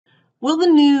Will the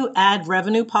new ad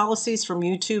revenue policies from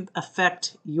YouTube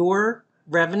affect your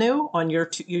revenue on your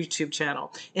YouTube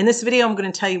channel? In this video, I'm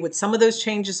going to tell you what some of those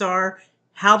changes are,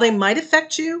 how they might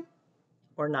affect you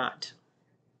or not.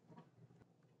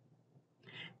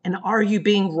 And are you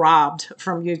being robbed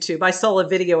from YouTube? I saw a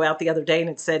video out the other day and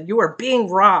it said, you are being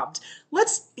robbed.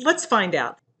 Let's find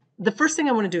out. The first thing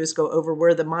I want to do is go over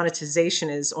where the monetization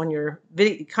is on your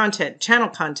video content, channel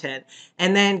content,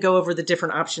 and then go over the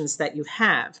different options that you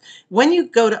have. When you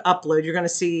go to upload, you're going to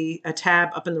see a tab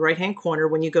up in the right-hand corner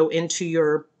when you go into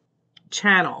your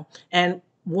channel. And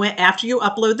after you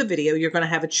upload the video, you're going to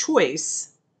have a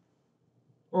choice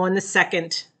on the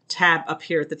second tab up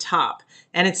here at the top,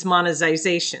 and it's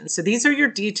monetization. So these are your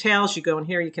details. You go in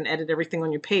here, you can edit everything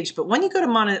on your page. But when you go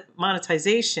to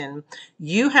monetization,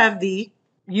 you have the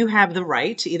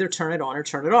right to either turn it on or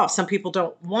turn it off. Some people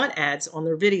don't want ads on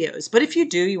their videos, but if you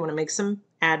do, you want to make some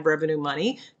ad revenue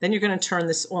money, then you're going to turn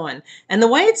this on. And the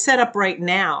way it's set up right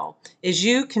now is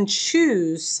you can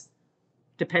choose,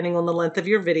 depending on the length of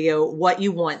your video, what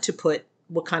you want to put,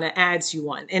 what kind of ads you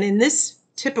want. And in this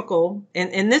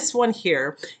in this one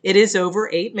here, it is over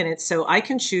 8 minutes, so I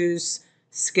can choose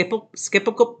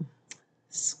skippable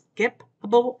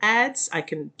ads. I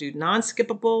can do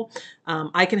non-skippable.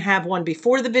 I can have one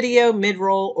before the video,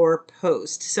 mid-roll, or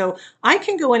post. So I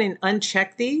can go in and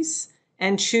uncheck these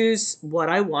and choose what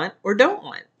I want or don't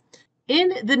want.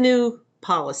 In the new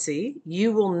policy,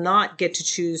 you will not get to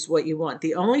choose what you want.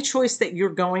 The only choice that you're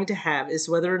going to have is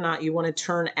whether or not you want to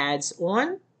turn ads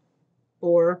on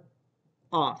or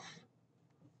off.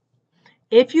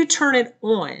 If you turn it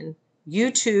on,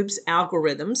 YouTube's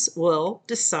algorithms will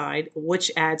decide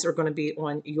which ads are going to be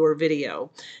on your video.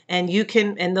 And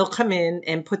they'll come in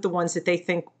and put the ones that they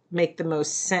think make the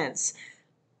most sense.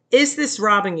 Is this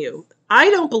robbing you? I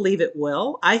don't believe it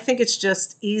will. I think it's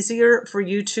just easier for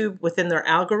YouTube within their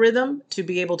algorithm to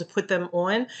be able to put them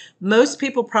on. Most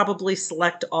people probably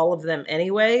select all of them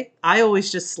anyway. I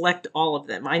always just select all of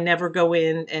them. I never go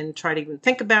in and try to even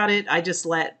think about it. I just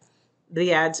let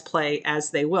the ads play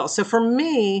as they will. So for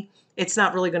me, it's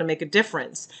not really going to make a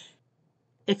difference.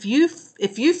 If you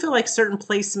feel like certain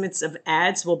placements of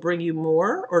ads will bring you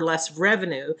more or less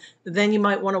revenue, then you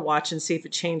might want to watch and see if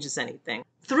it changes anything.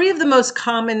 3 of the most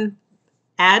common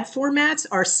ad formats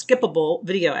are skippable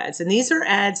video ads. And these are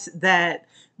ads that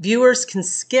viewers can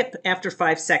skip after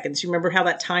 5 seconds. You remember how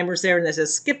that timer's there and it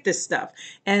says skip this stuff.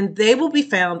 And they will be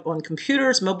found on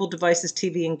computers, mobile devices,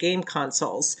 TV, and game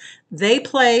consoles. They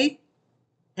play,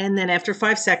 and then after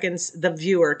 5 seconds, the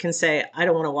viewer can say, I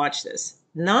don't want to watch this.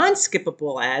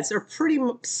 Non-skippable ads are pretty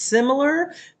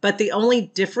similar, but the only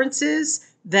difference is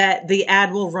that the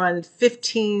ad will run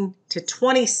 15 to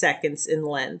 20 seconds in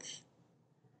length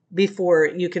before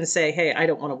you can say, hey, I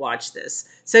don't want to watch this.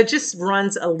 So it just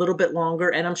runs a little bit longer,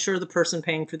 and I'm sure the person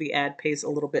paying for the ad pays a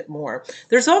little bit more.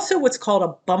 There's also what's called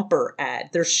a bumper ad.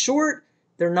 They're short,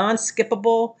 they're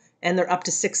non-skippable, and they're up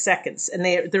to 6 seconds. And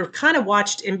they're kind of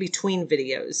watched in between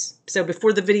videos. So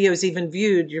before the video is even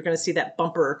viewed, you're going to see that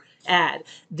bumper ad.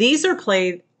 These are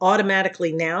played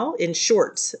automatically now in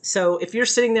shorts. So if you're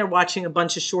sitting there watching a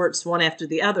bunch of shorts one after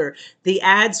the other, the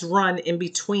ads run in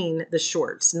between the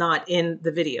shorts, not in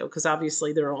the video, because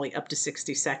obviously they're only up to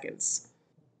 60 seconds.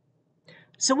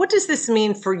 So what does this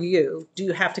mean for you? Do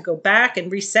you have to go back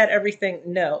and reset everything?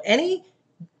 No. Any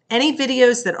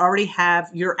videos that already have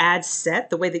your ads set,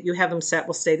 the way that you have them set,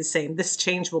 will stay the same. This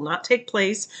change will not take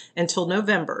place until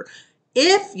November.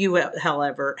 If you,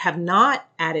 however, have not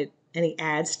added any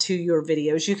ads to your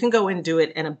videos, you can go and do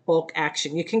it in a bulk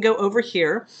action. You can go over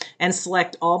here and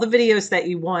select all the videos that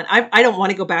you want. I don't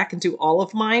want to go back and do all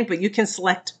of mine, but you can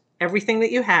select everything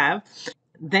that you have.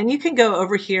 Then you can go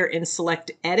over here and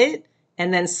select edit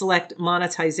and then select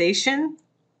monetization.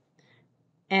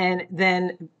 And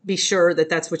then be sure that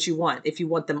that's what you want. If you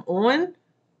want them on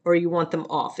or you want them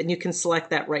off, and you can select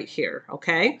that right here,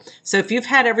 okay? So if you've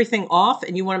had everything off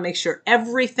and you want to make sure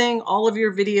everything, all of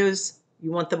your videos,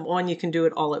 you want them on, you can do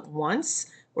it all at once,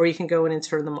 or you can go in and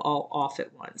turn them all off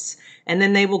at once. And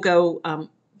then they will go,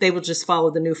 they will just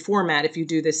follow the new format if you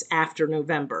do this after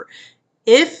November.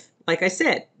 If, like I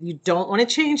said, you don't want to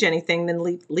change anything, then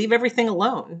leave everything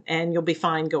alone and you'll be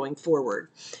fine going forward.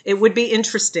 It would be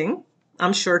interesting,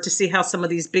 I'm sure, to see how some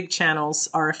of these big channels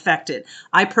are affected.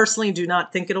 I personally do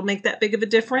not think it'll make that big of a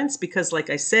difference because, like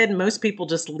I said, most people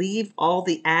just leave all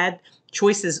the ad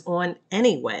choices on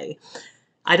anyway.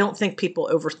 I don't think people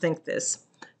overthink this.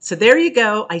 So there you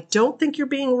go. I don't think you're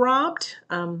being robbed.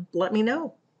 Let me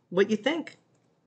know what you think.